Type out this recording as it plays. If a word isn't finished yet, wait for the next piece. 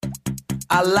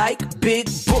I like big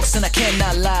books and I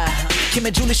cannot lie. Kim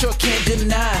and Julie sure can't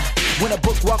deny. When a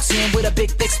book walks in with a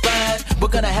big thick spine, we're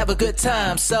gonna have a good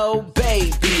time. So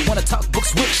baby, wanna talk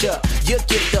books with ya? You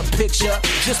get the picture.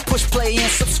 Just push play and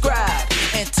subscribe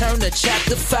and turn to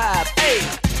chapter 5. Hey!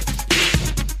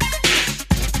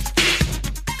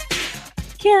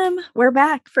 Kim, we're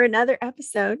back for another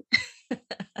episode.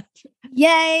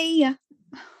 Yay!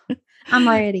 I'm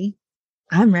ready.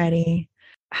 I'm ready.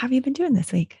 How have you been doing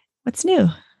this week? What's new?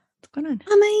 What's going on?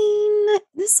 I mean,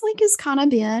 this week has kind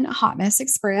of been a hot mess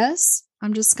express.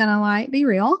 I'm just gonna be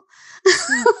real.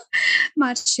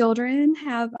 My children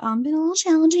have been a little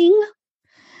challenging.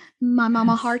 My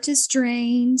mama heart is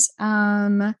drained.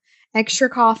 Extra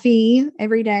coffee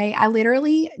every day. I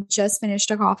literally just finished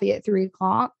a coffee at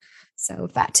 3:00. So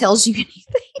if that tells you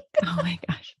anything. Oh my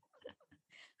gosh.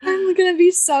 I'm gonna be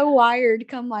so wired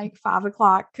come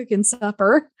 5:00 cooking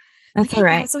supper. That's all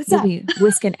right. So what's You'll up? be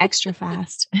whisking extra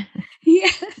fast.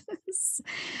 Yes.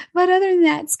 But other than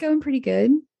that, it's going pretty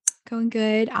good. Going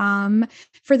good.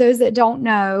 For those that don't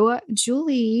know,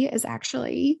 Julie is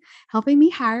actually helping me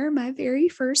hire my very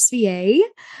first VA.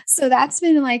 So that's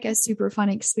been a super fun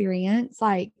experience,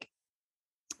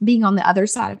 being on the other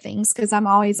side of things, because I'm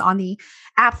always on the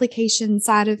application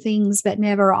side of things, but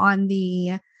never on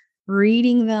the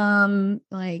reading them,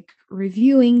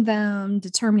 reviewing them,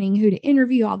 determining who to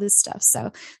interview, all this stuff.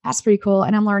 So that's pretty cool.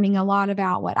 And I'm learning a lot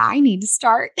about what I need to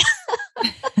start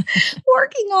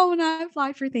working on when I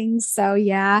apply for things. So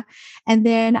yeah. And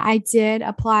then I did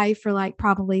apply for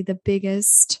probably the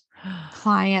biggest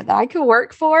client that I could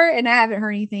work for, and I haven't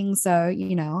heard anything. So,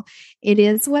 it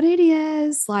is what it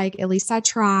is. At least I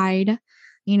tried.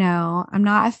 I'm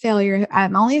not a failure.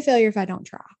 I'm only a failure if I don't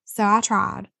try. So I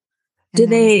tried. Do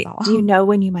you know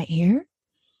when you might hear?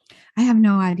 I have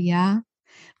no idea.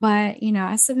 But,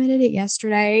 I submitted it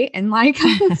yesterday and I'm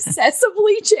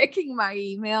obsessively checking my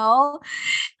email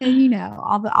and,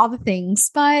 all the things.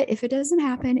 But if it doesn't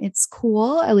happen, it's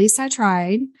cool. At least I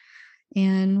tried,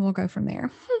 and we'll go from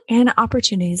there. And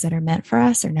opportunities that are meant for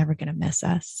us are never going to miss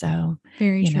us. So,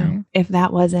 very true. If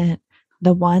that wasn't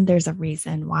the one, there's a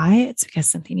reason why. It's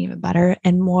because something even better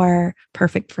and more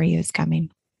perfect for you is coming.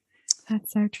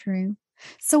 That's so true.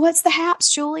 So what's the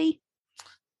haps, Julie?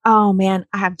 Oh man,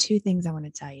 I have 2 things I want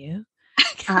to tell you.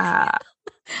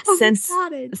 Since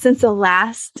the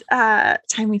last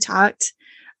time we talked,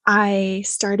 I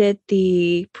started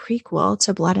the prequel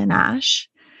to Blood and Ash,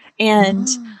 and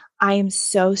I am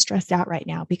so stressed out right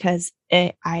now because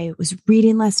I was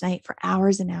reading last night for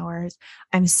hours and hours.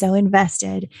 I'm so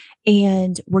invested,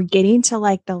 and we're getting to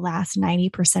the last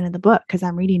 90% of the book because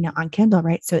I'm reading it on Kindle,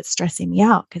 right? So it's stressing me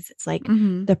out because it's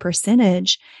the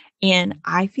percentage. And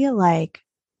I feel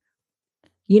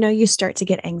you start to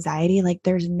get anxiety.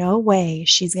 There's no way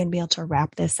she's going to be able to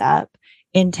wrap this up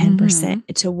in 10%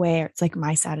 to where it's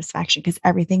my satisfaction, because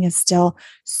everything is still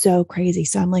so crazy.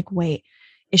 So I'm wait,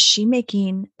 is she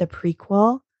making the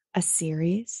prequel a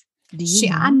series? Do you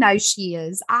know? I know she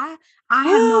is. I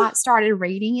have not started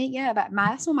reading it yet, but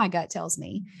that's what my gut tells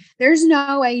me. There's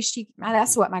no way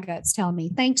that's what my gut's telling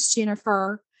me. Thanks,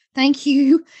 Jennifer. Thank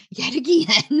you yet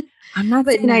again. I'm not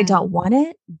saying I don't want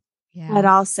it, yeah. But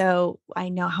also I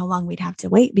know how long we'd have to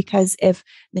wait, because if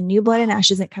the new Blood and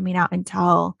Ash isn't coming out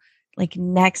until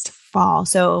next fall,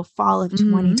 so fall of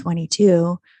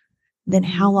 2022, then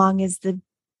how long is the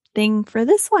thing for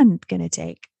this one going to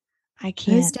take? I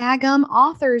can't. Those daggum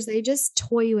authors, they just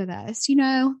toy with us,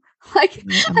 I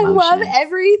love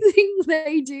everything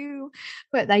they do,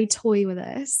 but they toy with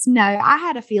us. No, I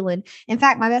had a feeling. In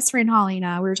fact, my best friend Holly and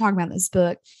I, we were talking about this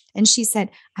book, and she said,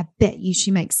 I bet you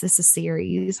she makes this a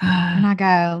series. And I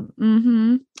go,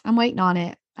 I'm waiting on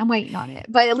it.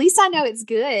 But at least I know it's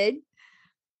good.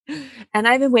 And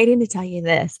I've been waiting to tell you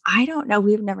this. I don't know.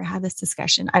 We've never had this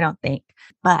discussion, I don't think,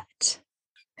 but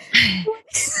I'm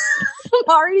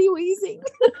already wheezing.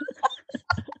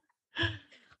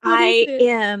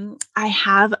 I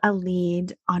have a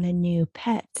lead on a new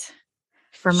pet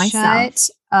for myself. Shut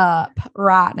up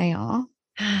right now.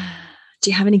 Do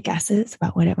you have any guesses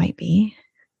about what it might be?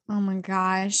 Oh my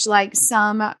gosh.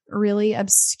 Some really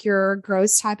obscure,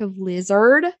 gross type of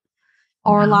lizard,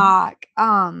 or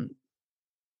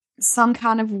some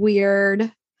kind of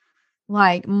weird,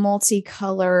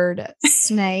 multicolored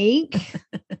snake,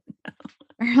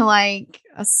 or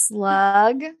a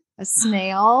slug, a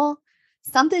snail,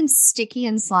 something sticky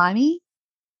and slimy.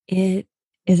 It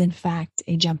is in fact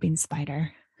a jumping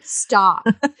spider. Stop.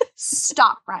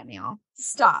 Stop right now.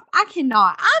 Stop. I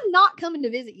cannot. I'm not coming to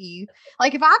visit you. If I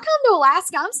come to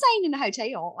Alaska, I'm staying in a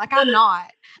hotel. I'm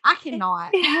not. I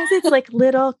cannot. It has its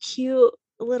little cute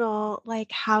little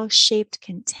like house shaped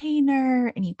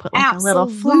container and you put like a little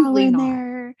flower Absolutely in not.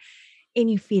 there and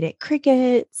you feed it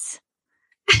crickets.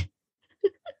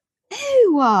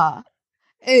 Ew.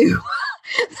 Ew.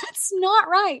 That's not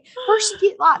right. First, you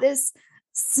get like this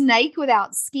snake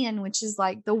without skin, which is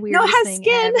like the No, it weirdest has thing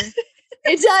skin. ever.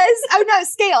 It does. Oh no,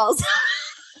 scales.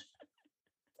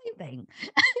 Same thing.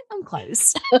 I'm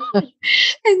close. And then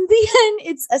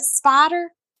it's a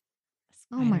spider.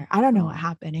 Oh my Spider. I don't know what God.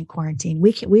 happened in quarantine.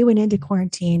 We went into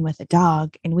quarantine with a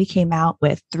dog and we came out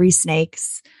with 3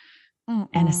 snakes and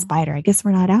a Mm-mm. spider. I guess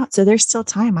we're not out. So there's still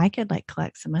time. I could like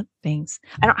collect some other things.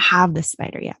 I don't have the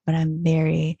spider yet, but I'm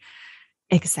very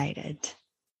excited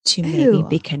to maybe Ew.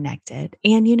 be connected.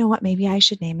 And you know what? Maybe I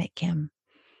should name it Kim.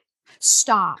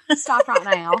 Stop right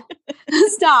now.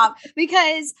 Stop.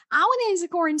 Because I went into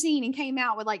quarantine and came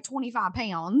out with like 25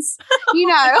 pounds. You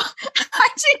know, I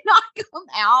did not come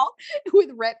out with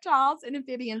reptiles and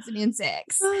amphibians and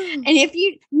insects. And if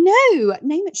you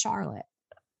name it Charlotte.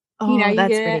 Oh, You know, you that's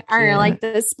get pretty it. Or cute. like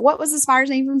this. What was the spider's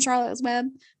name from Charlotte's Web?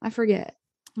 I forget.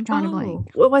 I'm trying to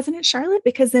blank. Well, wasn't it Charlotte?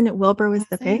 Because then Wilbur was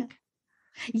the That's it. pig.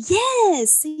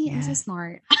 Yes. See, I'm so Yes.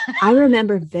 smart. I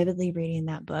remember vividly reading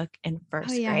that book in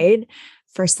first yeah. grade.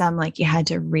 For some, like you had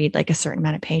to read like a certain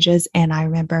amount of pages. And I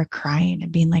remember crying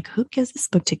and being like, who gives this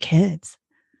book to kids?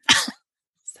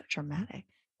 So traumatic.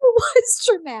 Was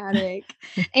traumatic.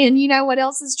 And you know what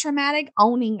else is traumatic?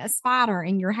 Owning a spider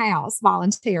in your house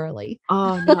voluntarily.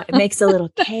 Oh no, it makes a little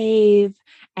cave.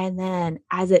 And then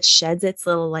as it sheds its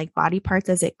little like body parts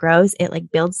as it grows, it like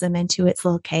builds them into its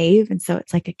little cave. And so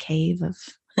it's like a cave of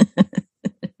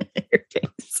your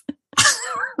face.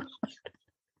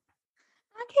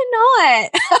 I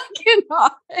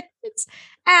cannot.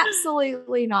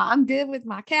 Absolutely not. I'm good with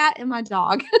my cat and my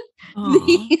dog.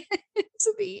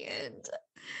 The end.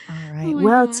 All right. Oh my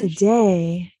Well, gosh.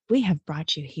 today we have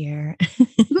brought you here.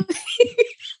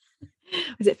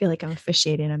 Does it feel like I'm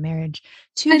officiating a marriage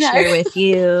to I know. share with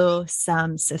you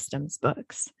some systems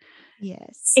books?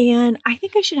 Yes. And I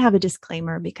think I should have a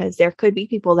disclaimer because there could be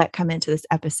people that come into this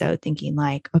episode thinking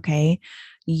like, okay,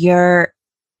 you're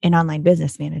an online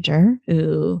business manager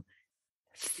who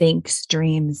thinks,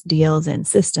 dreams, deals, and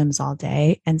systems all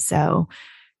day. And so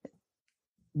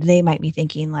they might be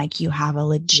thinking like you have a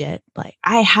legit, like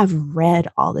I have read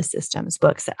all the systems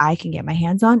books that I can get my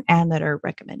hands on and that are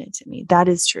recommended to me. That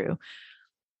is true.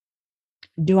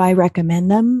 Do I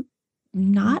recommend them?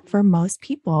 Not for most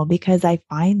people, because I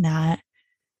find that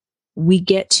we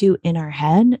get too in our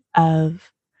head of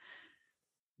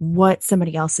what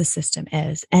somebody else's system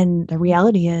is. And the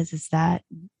reality is that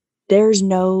there's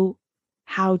no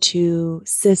how-to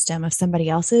system of somebody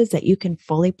else's that you can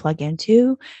fully plug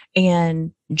into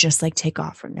and just like take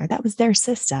off from there. That was their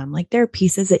system. Like there are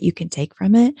pieces that you can take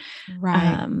from it.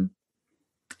 Right.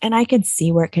 And I can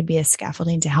see where it could be a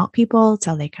scaffolding to help people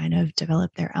till they kind of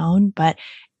develop their own. But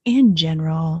in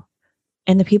general,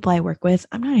 and the people I work with,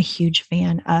 I'm not a huge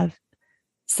fan of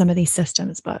some of these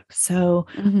systems books. So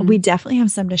we definitely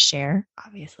have some to share,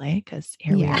 obviously, because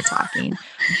here we are talking.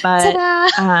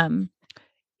 But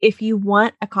if you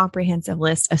want a comprehensive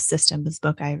list of systems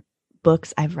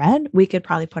books I've read, we could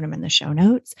probably put them in the show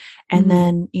notes. And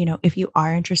then, you know, if you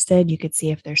are interested, you could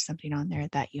see if there's something on there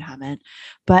that you haven't.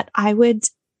 But I would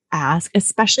ask,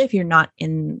 especially if you're not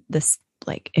in this,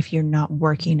 like if you're not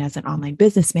working as an online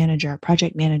business manager or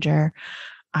project manager,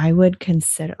 I would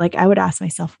consider, like, I would ask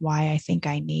myself why I think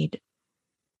I need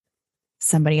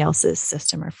somebody else's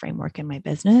system or framework in my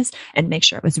business and make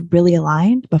sure it was really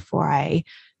aligned before I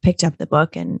picked up the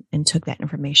book and took that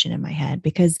information in my head.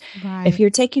 Because if you're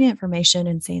taking information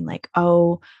and saying like,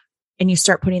 oh, and you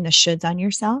start putting the shoulds on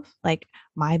yourself, like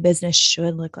my business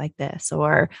should look like this,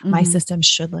 or my system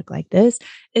should look like this,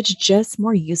 it's just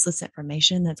more useless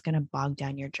information that's going to bog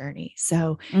down your journey.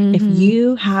 So if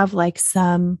you have like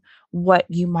some, what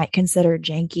you might consider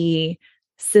janky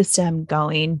system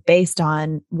going based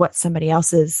on what somebody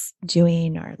else is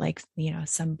doing, or like, you know,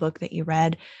 some book that you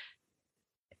read,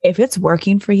 if it's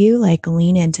working for you, like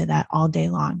lean into that all day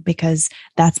long, because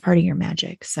that's part of your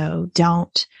magic. So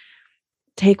don't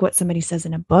take what somebody says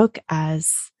in a book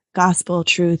as gospel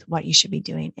truth, what you should be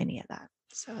doing, any of that.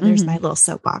 So there's my little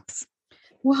soapbox.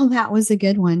 Well, that was a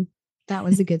good one. That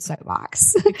was a good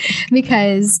soapbox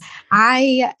because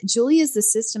Julie is the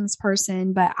systems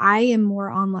person, but I am more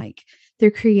on like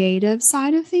the creative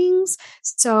side of things.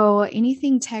 So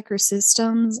anything tech or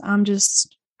systems, I'm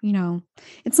just, you know,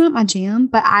 it's not my jam,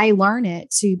 but I learn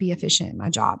it to be efficient in my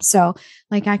job. So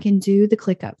like I can do the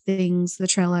ClickUp things, the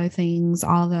Trello things,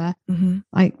 all the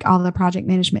like all the project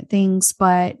management things.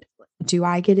 But do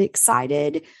I get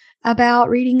excited about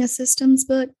reading a systems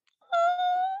book?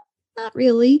 not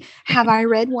really. Have I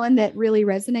read one that really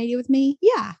resonated with me?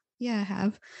 Yeah. Yeah, I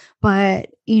have.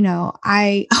 But,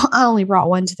 I only brought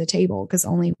one to the table because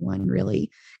only one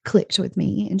really clicked with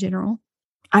me in general.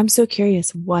 I'm so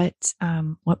curious what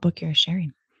book you're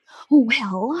sharing.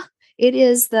 Well, it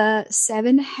is the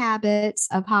 7 Habits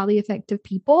of Highly Effective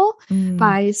People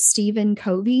by Stephen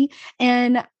Covey.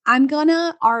 And I'm going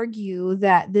to argue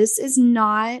that this is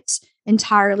not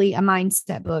entirely a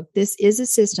mindset book. This is a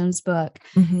systems book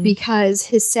because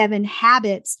his 7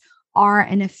 habits are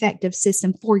an effective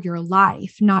system for your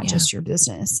life, not just your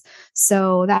business.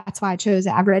 So that's why I chose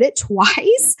it. I've read it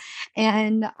twice,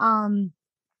 and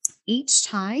each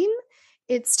time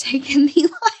it's taken me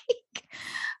like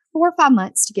 4 or 5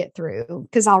 months to get through,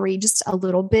 because I'll read just a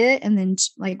little bit and then,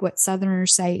 like what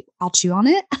Southerners say, I'll chew on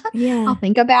it. Yeah. I'll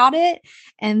think about it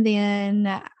and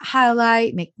then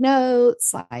highlight, make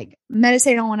notes, like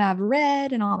meditate on what I've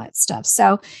read and all that stuff.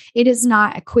 So it is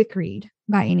not a quick read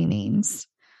by any means,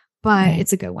 but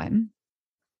it's a good one.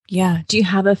 Yeah. Do you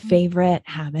have a favorite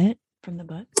habit from the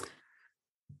book?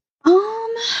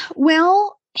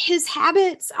 Well, his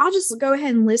habits, I'll just go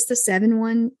ahead and list the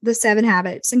 7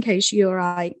 habits in case you're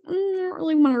like, I don't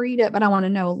really want to read it, but I want to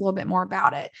know a little bit more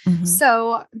about it.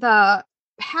 So the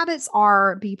habits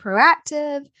are: be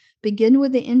proactive, begin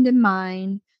with the end in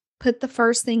mind, put the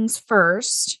first things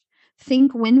first,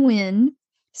 think win-win,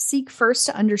 seek first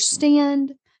to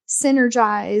understand,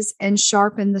 synergize, and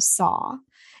sharpen the saw.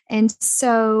 And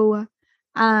so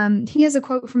he has a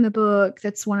quote from the book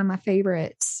that's one of my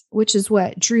favorites, which is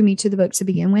what drew me to the book to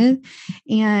begin with.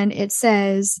 And it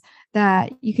says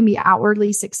that you can be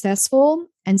outwardly successful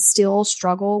and still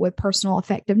struggle with personal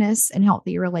effectiveness and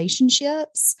healthy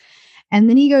relationships. And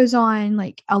then he goes on,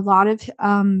 like a lot of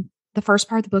the first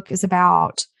part of the book is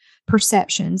about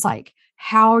perceptions, like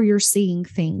how you're seeing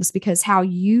things, because how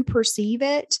you perceive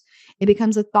it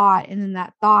becomes a thought, and then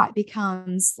that thought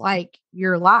becomes like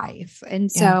your life.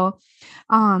 And so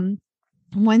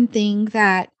one thing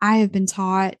that I have been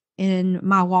taught in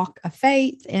my walk of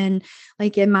faith and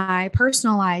like in my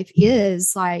personal life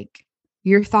is like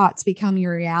your thoughts become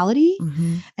your reality.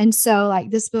 And so like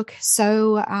this book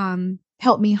so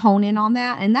helped me hone in on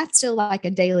that. And that's still like a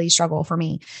daily struggle for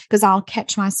me, because I'll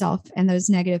catch myself in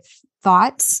those negative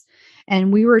thoughts.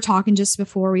 And we were talking just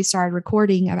before we started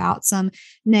recording about some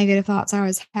negative thoughts I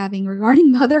was having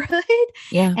regarding motherhood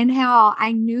and how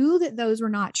I knew that those were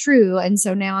not true. And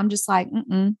so now I'm just like,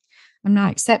 I'm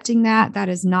not accepting that. That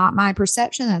is not my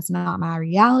perception. That's not my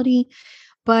reality.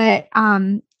 But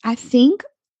I think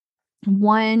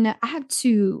I have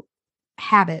 2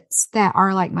 habits that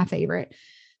are like my favorite.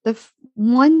 The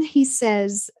one, he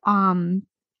says,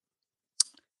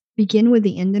 begin with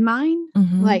the end in mind,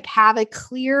 like have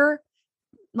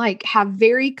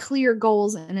very clear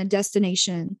goals and a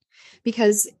destination.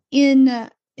 Because in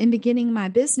beginning my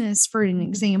business, for an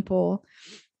example,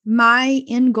 my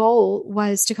end goal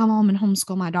was to come home and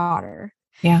homeschool my daughter.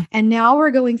 Yeah. And now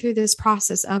we're going through this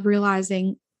process of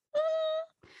realizing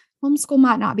homeschool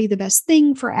might not be the best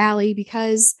thing for Allie,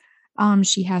 because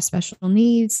she has special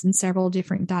needs and several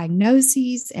different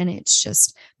diagnoses. And it's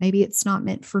just, maybe it's not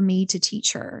meant for me to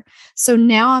teach her. So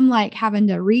now I'm like having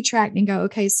to retract and go,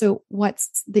 okay, so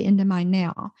what's the end of mine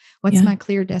now? What's my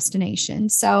clear destination?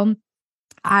 So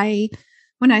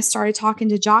when I started talking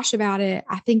to Josh about it,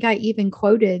 I think I even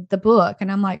quoted the book,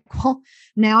 and I'm like, well,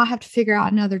 now I have to figure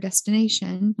out another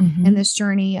destination in this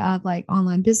journey of like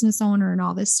online business owner and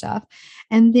all this stuff.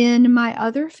 And then my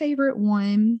other favorite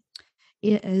one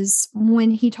is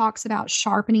when he talks about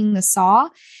sharpening the saw,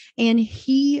 and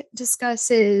he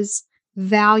discusses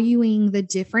valuing the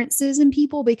differences in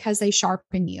people because they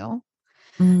sharpen you.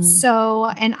 So,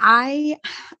 and I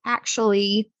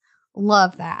actually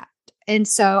love that. And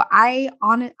so I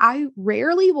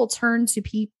rarely will turn to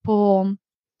people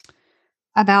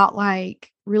about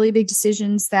like really big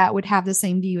decisions that would have the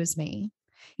same view as me.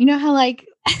 You know how like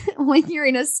when you're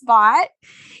in a spot,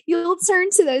 you'll turn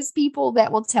to those people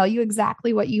that will tell you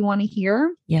exactly what you want to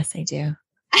hear. Yes, I do.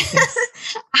 Yes.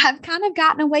 I've kind of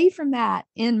gotten away from that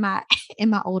in my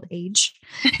old age.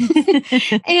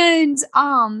 And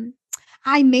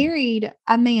I married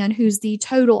a man who's the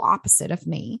total opposite of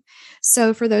me.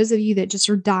 So for those of you that just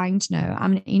are dying to know,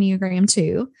 I'm an Enneagram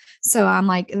 2. So I'm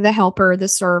like the helper, the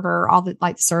server, all the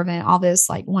like the servant, all this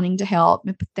like wanting to help,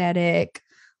 empathetic,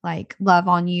 like love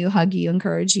on you, hug you,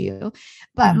 encourage you.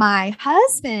 But my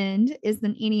husband is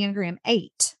an Enneagram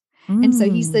 8. And so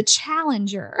he's the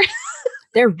challenger.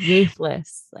 They're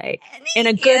ruthless, like in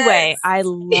a good way. I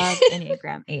love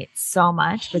Enneagram 8 so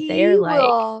much, but they are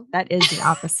like, that is the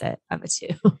opposite of a 2.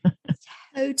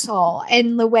 Total.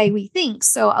 And the way we think.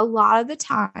 So a lot of the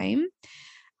time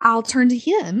I'll turn to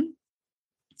him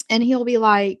and he'll be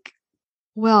like,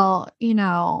 well,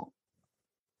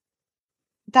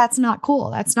 that's not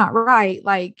cool. That's not right.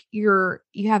 Like you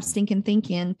have stinking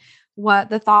thinking. What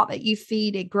the thought that you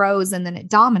feed, it grows and then it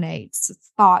dominates.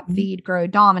 It's thought, feed, grow,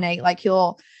 dominate. Like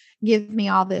he'll give me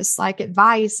all this like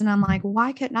advice. And I'm like,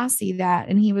 why couldn't I see that?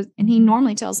 And he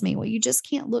normally tells me, well, you just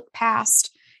can't look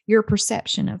past your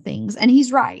perception of things. And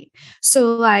he's right.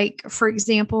 So like, for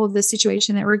example, the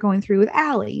situation that we're going through with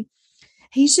Allie,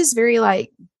 he's just very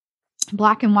like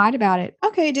black and white about it.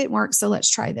 Okay, it didn't work. So let's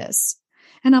try this.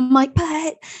 And I'm like,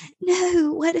 but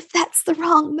no, what if that's the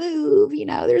wrong move?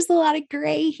 There's a lot of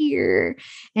gray here.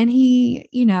 And he,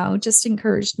 just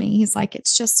encouraged me. He's like,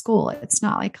 it's just school. It's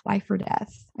not like life or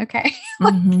death. Okay.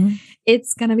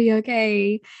 It's going to be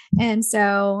okay. And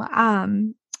so,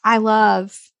 I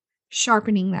love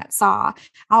sharpening that saw.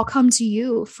 I'll come to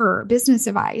you for business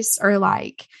advice or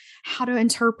like how to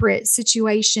interpret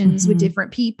situations with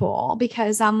different people,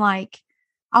 because I'm like,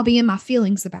 I'll be in my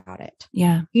feelings about it.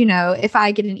 Yeah. If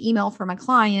I get an email from a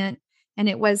client and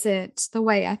it wasn't the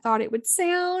way I thought it would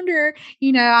sound, or,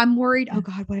 I'm worried, oh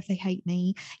God, what if they hate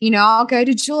me? I'll go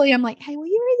to Julie. I'm like, hey, will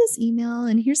you read this email?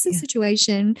 And here's the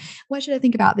situation. What should I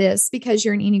think about this? Because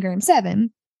you're an Enneagram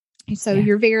 7. So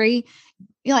you're very,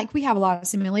 like, we have a lot of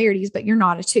similarities, but you're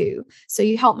not a 2. So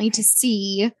you help me to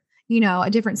see, a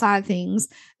different side of things.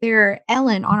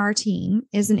 Ellen on our team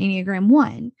is an Enneagram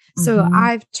 1. So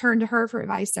I've turned to her for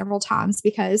advice several times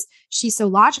because she's so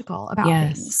logical about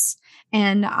things.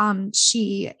 And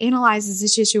she analyzes the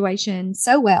situation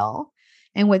so well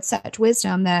and with such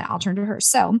wisdom that I'll turn to her.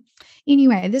 So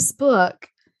anyway, this book,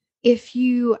 if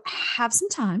you have some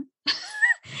time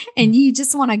and you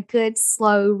just want a good,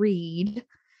 slow read,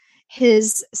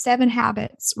 his 7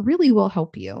 habits really will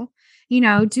help you.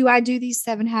 Do I do these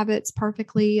 7 habits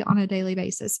perfectly on a daily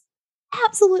basis?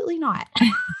 Absolutely not.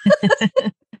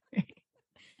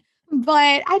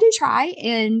 But I do try,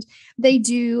 and they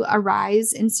do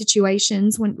arise in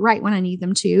situations when I need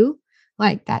them to,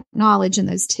 like that knowledge and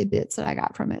those tidbits that I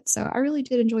got from it. So I really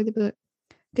did enjoy the book.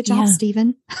 Good job,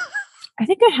 Stephen. I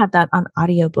think I have that on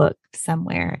audiobook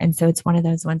somewhere. And so it's one of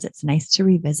those ones that's nice to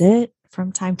revisit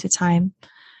from time to time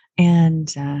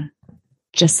and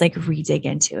just like re-dig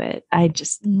into it. I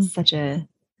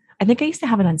think I used to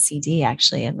have it on CD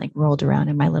actually, and like rolled around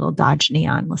in my little Dodge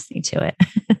Neon listening to it.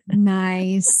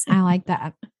 Nice. I like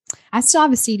that. I still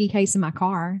have a CD case in my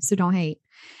car, so don't hate.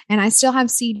 And I still have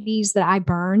CDs that I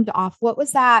burned off. What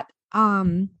was that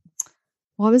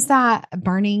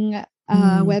burning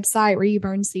website where you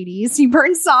burn CDs? You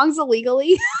burn songs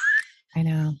illegally. I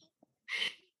know.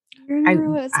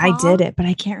 I did it, but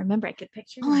I can't remember. I could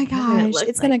picture. Oh my gosh.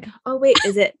 It's like. Oh wait,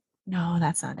 is it? No,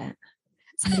 that's not it.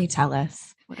 Somebody tell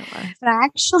us what it was. But I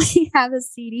actually have a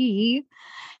CD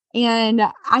and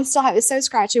I still have it. So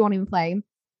scratchy, it won't even play.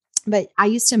 But I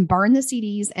used to burn the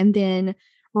CDs and then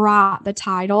write the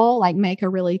title, like make a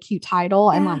really cute title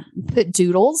and like put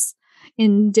doodles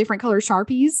in different color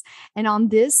Sharpies. And on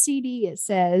this CD, it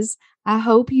says, I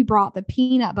hope you brought the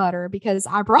peanut butter because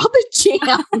I brought the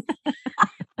jam.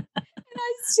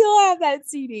 I still have that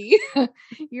CD.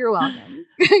 You're welcome.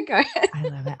 Go ahead. I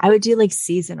love it. I would do like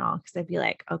seasonal because I'd be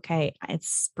like, okay, it's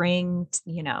spring,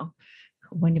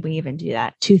 when did we even do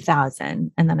that?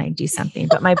 2000. And then I'd do something.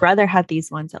 But my brother had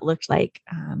these ones that looked like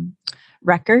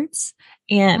records,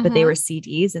 but they were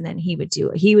CDs. And then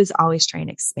he was always trying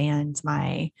to expand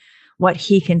what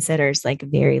he considers like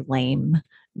very lame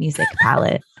music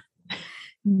palette.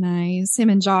 Nice. Him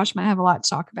and Josh might have a lot to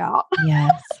talk about.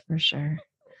 Yes, for sure.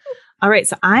 All right.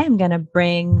 So I am going to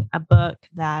bring a book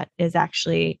that it's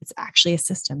actually a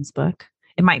systems book.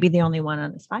 It might be the only one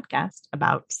on this podcast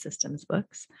about systems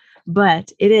books,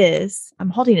 but it is,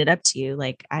 I'm holding it up to you.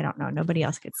 Like, I don't know, nobody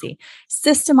else could see.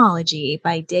 Systemology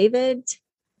by David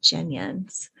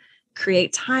Jenyns.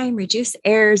 Create time, reduce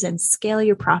errors, and scale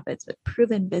your profits with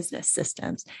proven business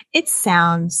systems. It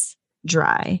sounds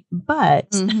dry,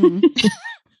 but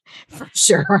for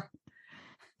sure.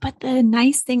 But the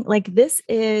nice thing, like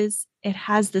it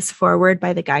has this foreword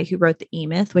by the guy who wrote the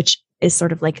E-Myth, which is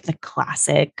sort of like the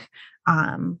classic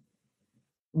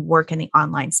work in the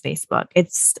online space book.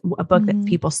 It's a book that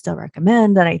people still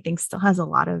recommend that I think still has a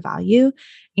lot of value.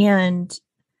 And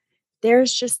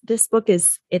this book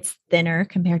it's thinner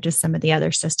compared to some of the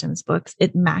other systems books.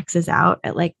 It maxes out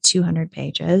at like 200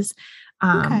 pages.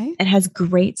 It has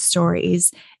great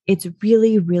stories. It's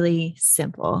really, really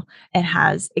simple. It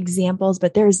has examples,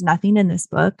 but there's nothing in this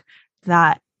book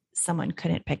that someone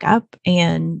couldn't pick up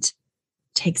and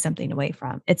take something away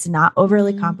from. It's not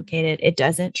overly complicated. It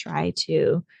doesn't try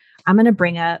to, I'm going to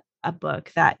bring up a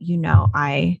book that,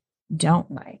 I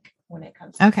don't like, when it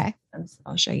comes to Okay. systems.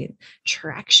 I'll show you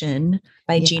Traction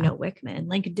by Gino Wickman.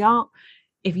 Like,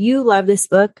 if you love this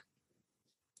book,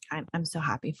 I'm so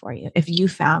happy for you. If you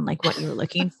found like what you're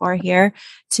looking for here,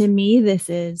 to me, this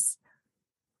is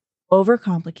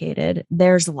overcomplicated.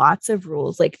 There's lots of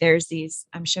rules. Like there's these,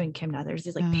 I'm showing Kim now, there's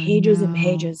these like pages and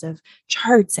pages of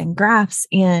charts and graphs.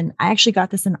 And I actually got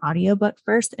this in audiobook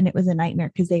first, and it was a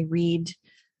nightmare because they read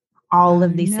all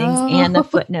of these things and the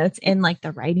footnotes, and like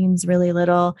the writing's really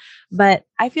little. But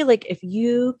I feel like if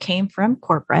you came from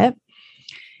corporate,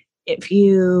 if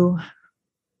you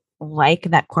like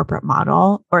that corporate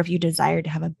model, or if you desire to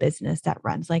have a business that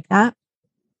runs like that,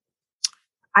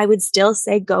 I would still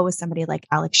say go with somebody like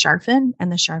Alex Sharfin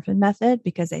and the Sharfin method,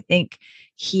 because I think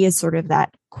he is sort of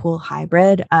that cool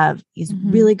hybrid of he's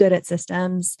really good at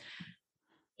systems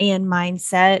and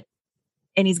mindset,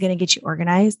 and he's going to get you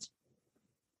organized.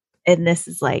 And this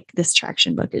is like, this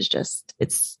Traction book is just,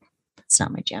 it's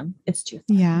not my jam. It's too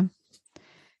fun. Yeah.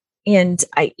 And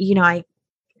I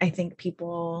think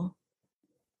people,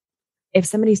 if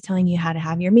somebody's telling you how to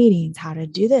have your meetings, how to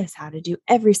do this, how to do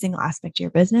every single aspect of your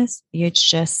business, it's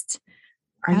just,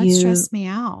 that stressed me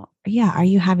out. Yeah. Are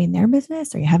you having their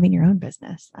business? Or are you having your own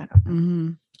business? I don't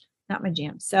know. Not my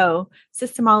jam. So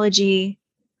Systemology,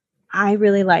 I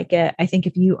really like it. I think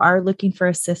if you are looking for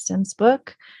a systems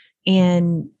book,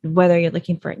 and whether you're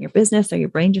looking for it in your business or your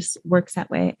brain just works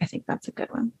that way, I think that's a good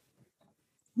one.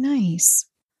 Nice.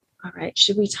 All right.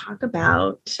 Should we talk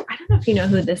about, I don't know if you know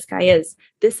who this guy is.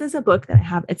 This is a book that I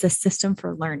have. It's a system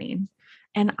for learning.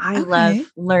 And I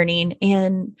love learning.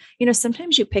 And,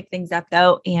 sometimes you pick things up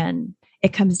though, and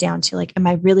it comes down to like, am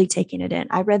I really taking it in?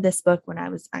 I read this book when I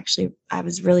was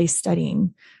really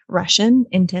studying Russian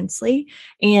intensely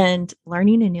and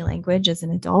learning a new language as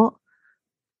an adult.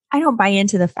 I don't buy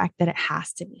into the fact that it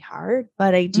has to be hard,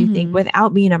 but I do think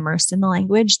without being immersed in the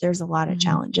language, there's a lot of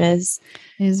challenges.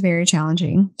 It is very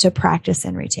challenging to practice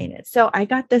and retain it. So I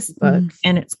got this book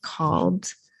and it's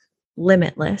called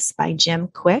Limitless by Jim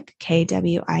Kwik,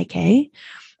 Kwik.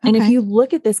 And if you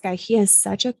look at this guy, he has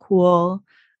such a cool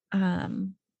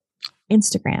Instagram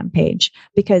page,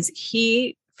 because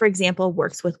he, for example,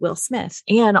 works with Will Smith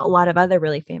and a lot of other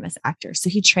really famous actors. So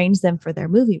he trains them for their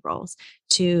movie roles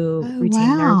to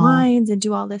retain their lines and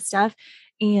do all this stuff.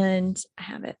 And I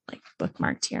have it like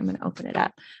bookmarked here. I'm going to open it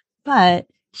up. But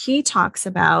he talks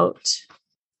about,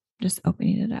 just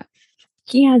opening it up.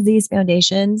 He has these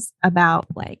foundations about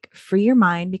like free your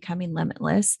mind, becoming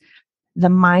limitless, the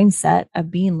mindset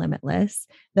of being limitless,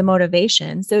 the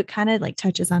motivation. So it kind of like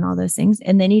touches on all those things.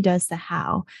 And then he does the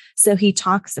how. So he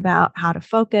talks about how to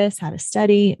focus, how to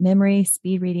study, memory,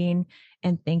 speed reading,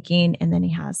 and thinking. And then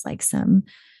he has like some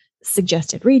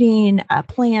suggested reading, a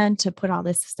plan to put all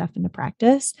this stuff into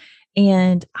practice.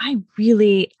 And I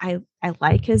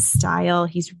like his style.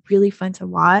 He's really fun to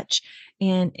watch.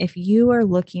 And if you are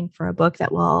looking for a book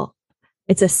that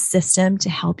it's a system to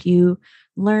help you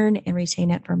learn and retain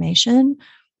information,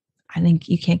 I think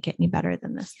you can't get any better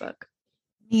than this book.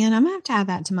 Man, I'm going to have to add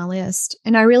that to my list.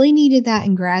 And I really needed that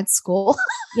in grad school.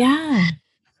 Yeah,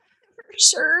 for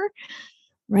sure.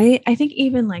 Right. I think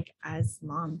even like as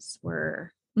moms,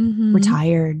 we're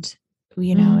tired,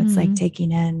 it's like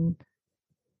taking in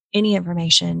any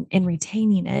information and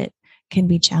retaining it can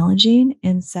be challenging.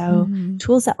 And so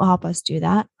tools that will help us do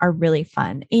that are really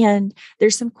fun. And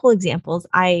there's some cool examples.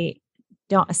 I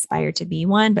don't aspire to be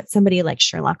one, but somebody like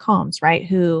Sherlock Holmes, right?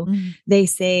 Who they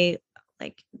say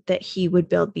like that he would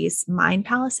build these mind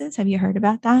palaces. Have you heard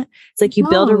about that? It's like you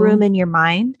build a room in your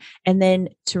mind, and then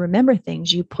to remember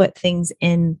things, you put things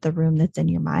in the room that's in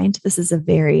your mind. This is a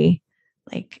very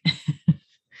like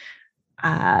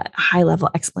high level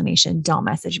explanation. Don't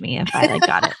message me if I like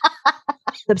got it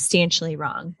substantially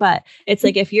wrong. But it's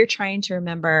like, if you're trying to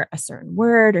remember a certain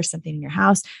word or something in your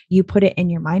house, you put it in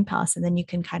your mind palace, and then you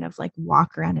can kind of like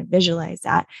walk around and visualize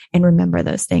that and remember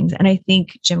those things. And I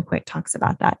think Jim Kwik talks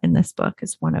about that in this book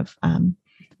as one of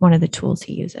the tools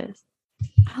he uses.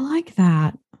 I like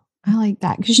that.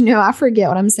 Because, I forget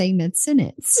what I'm saying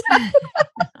mid-sentence.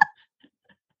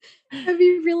 That'd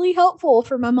be really helpful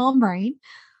for my mom brain.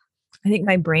 I think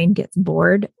my brain gets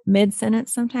bored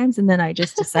mid-sentence sometimes, and then I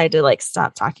just decide to like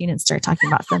stop talking and start talking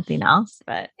about something else.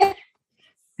 But I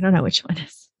don't know which one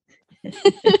is.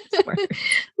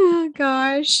 Oh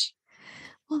gosh.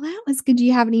 Well, that was good. Do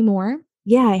you have any more?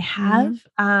 Yeah, I have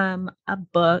a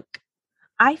book.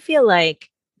 I feel like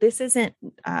this isn't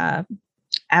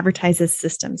advertised as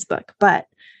systems book, but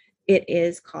it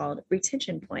is called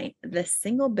Retention Point: The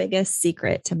Single Biggest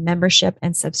Secret to Membership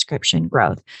and Subscription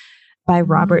Growth by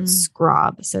Robert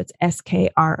Skrob. So it's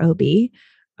Skrob.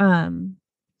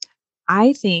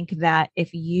 I think that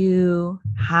if you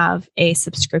have a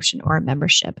subscription or a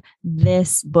membership,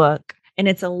 this book, and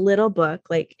it's a little book,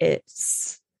 like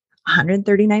it's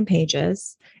 139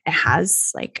 pages. It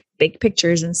has like big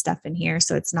pictures and stuff in here.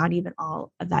 So it's not even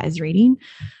all of that is reading,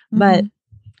 but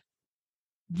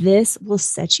this will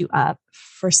set you up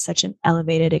for such an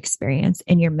elevated experience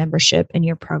in your membership and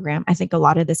your program. I think a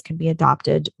lot of this can be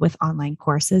adopted with online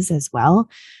courses as well.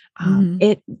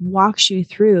 It walks you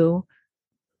through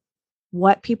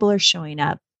what people are showing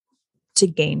up to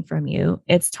gain from you.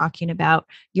 It's talking about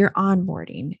your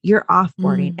onboarding, your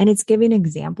offboarding, and it's giving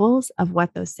examples of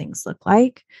what those things look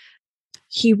like.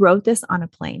 He wrote this on a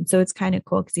plane. So it's kind of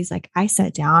cool because he's like, I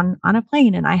sat down on a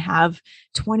plane and I have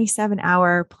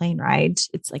 27-hour plane ride.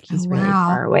 It's like he's really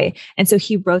far away. And so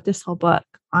he wrote this whole book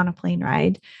on a plane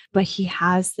ride, but he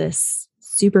has this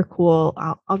super cool,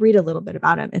 I'll read a little bit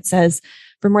about him. It says,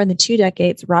 for more than 2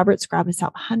 decades, Robert Scrub has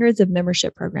helped hundreds of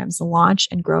membership programs launch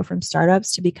and grow from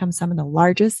startups to become some of the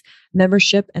largest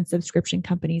membership and subscription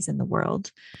companies in the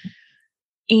world.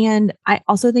 And I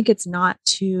also think it's not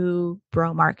too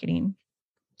bro marketing.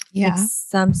 Yeah. Like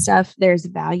some stuff, there's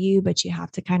value, but you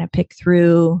have to kind of pick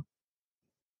through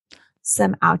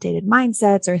some outdated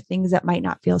mindsets or things that might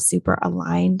not feel super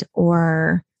aligned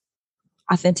or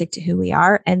authentic to who we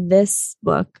are. And this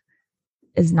book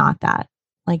is not that.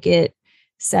 Like it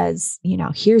says,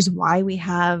 here's why we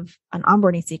have an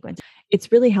onboarding sequence. It's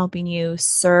really helping you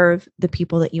serve the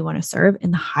people that you want to serve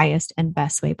in the highest and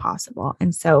best way possible.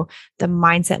 And so the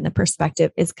mindset and the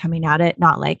perspective is coming at it,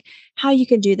 not like how you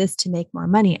can do this to make more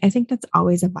money. I think that's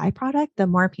always a byproduct. The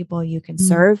more people you can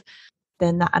serve,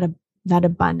 then that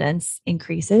abundance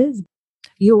increases.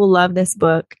 You will love this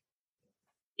book.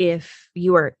 If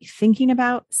you are thinking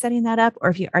about setting that up,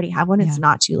 or if you already have one, it's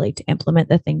not too late to implement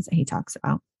the things that he talks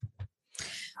about.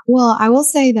 Well, I will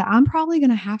say that I'm probably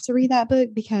going to have to read that book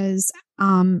because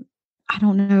I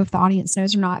don't know if the audience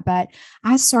knows or not, but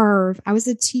I was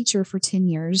a teacher for 10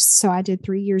 years. So I did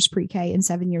 3 years pre-K and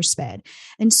 7 years SPED.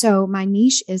 And so my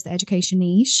niche is the education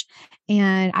niche,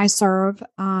 and I serve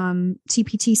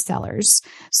TPT sellers.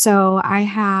 So I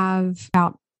have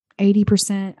about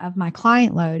 80% of my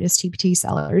client load is TPT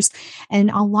sellers.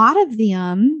 And a lot of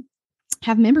them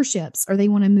have memberships, or they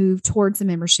want to move towards a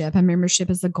membership. A membership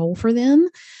is a goal for them,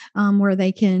 where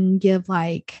they can give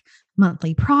like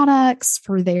monthly products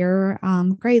for their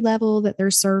grade level that they're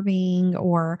serving,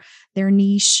 or their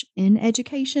niche in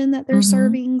education that they're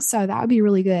serving. So that would be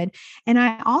really good. And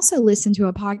I also listened to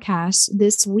a podcast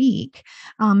this week.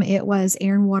 It was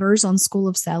Erin Waters on School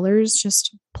of Sellers.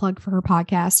 Just plug for her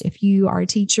podcast. If you are a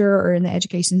teacher or in the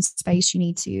education space, you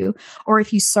need to, or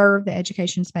if you serve the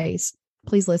education space,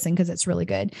 please listen because it's really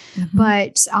good.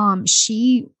 But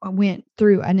she went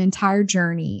through an entire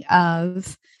journey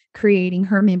of creating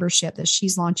her membership that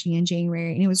she's launching in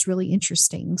January. And it was really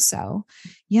interesting. So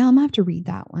yeah, I'm gonna have to read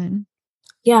that one.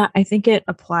 Yeah, I think it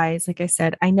applies. Like I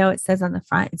said, I know it says on the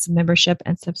front, it's membership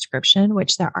and subscription,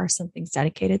 which there are some things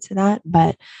dedicated to that,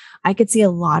 but I could see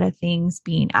a lot of things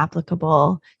being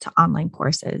applicable to online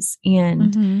courses.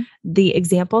 And the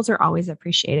examples are always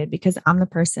appreciated because I'm the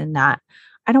person that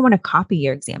I don't want to copy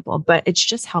your example, but it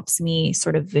just helps me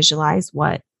sort of visualize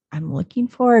what I'm looking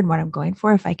for and what I'm going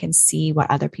for if I can see what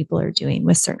other people are doing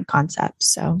with certain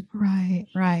concepts. So right.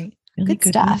 Really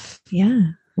good stuff. Yeah.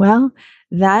 Well,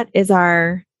 that is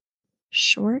our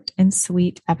short and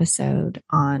sweet episode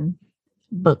on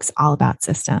books all about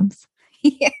systems.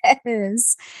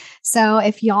 Yes. So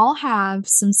if y'all have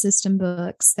some system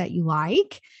books that you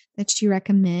like, that you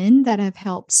recommend, that have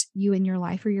helped you in your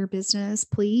life or your business,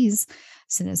 please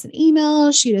send us an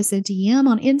email, shoot us a DM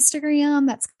on Instagram.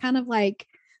 That's kind of like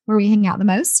where we hang out the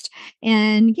most.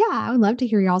 And yeah, I would love to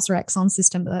hear y'all's recs on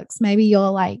system books. Maybe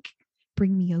you'll like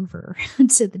bring me over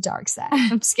to the dark side.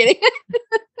 I'm just kidding.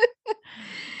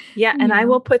 Yeah. And I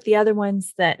will put the other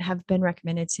ones that have been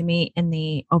recommended to me in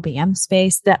the OBM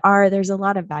space there's a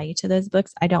lot of value to those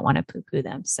books. I don't want to poo-poo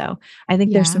them. So I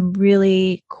think there's some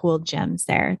really cool gems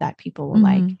there that people will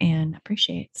like and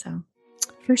appreciate. So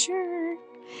for sure.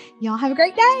 Y'all have a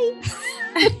great day.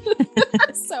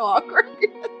 So awkward.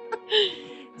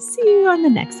 See you on the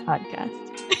next podcast.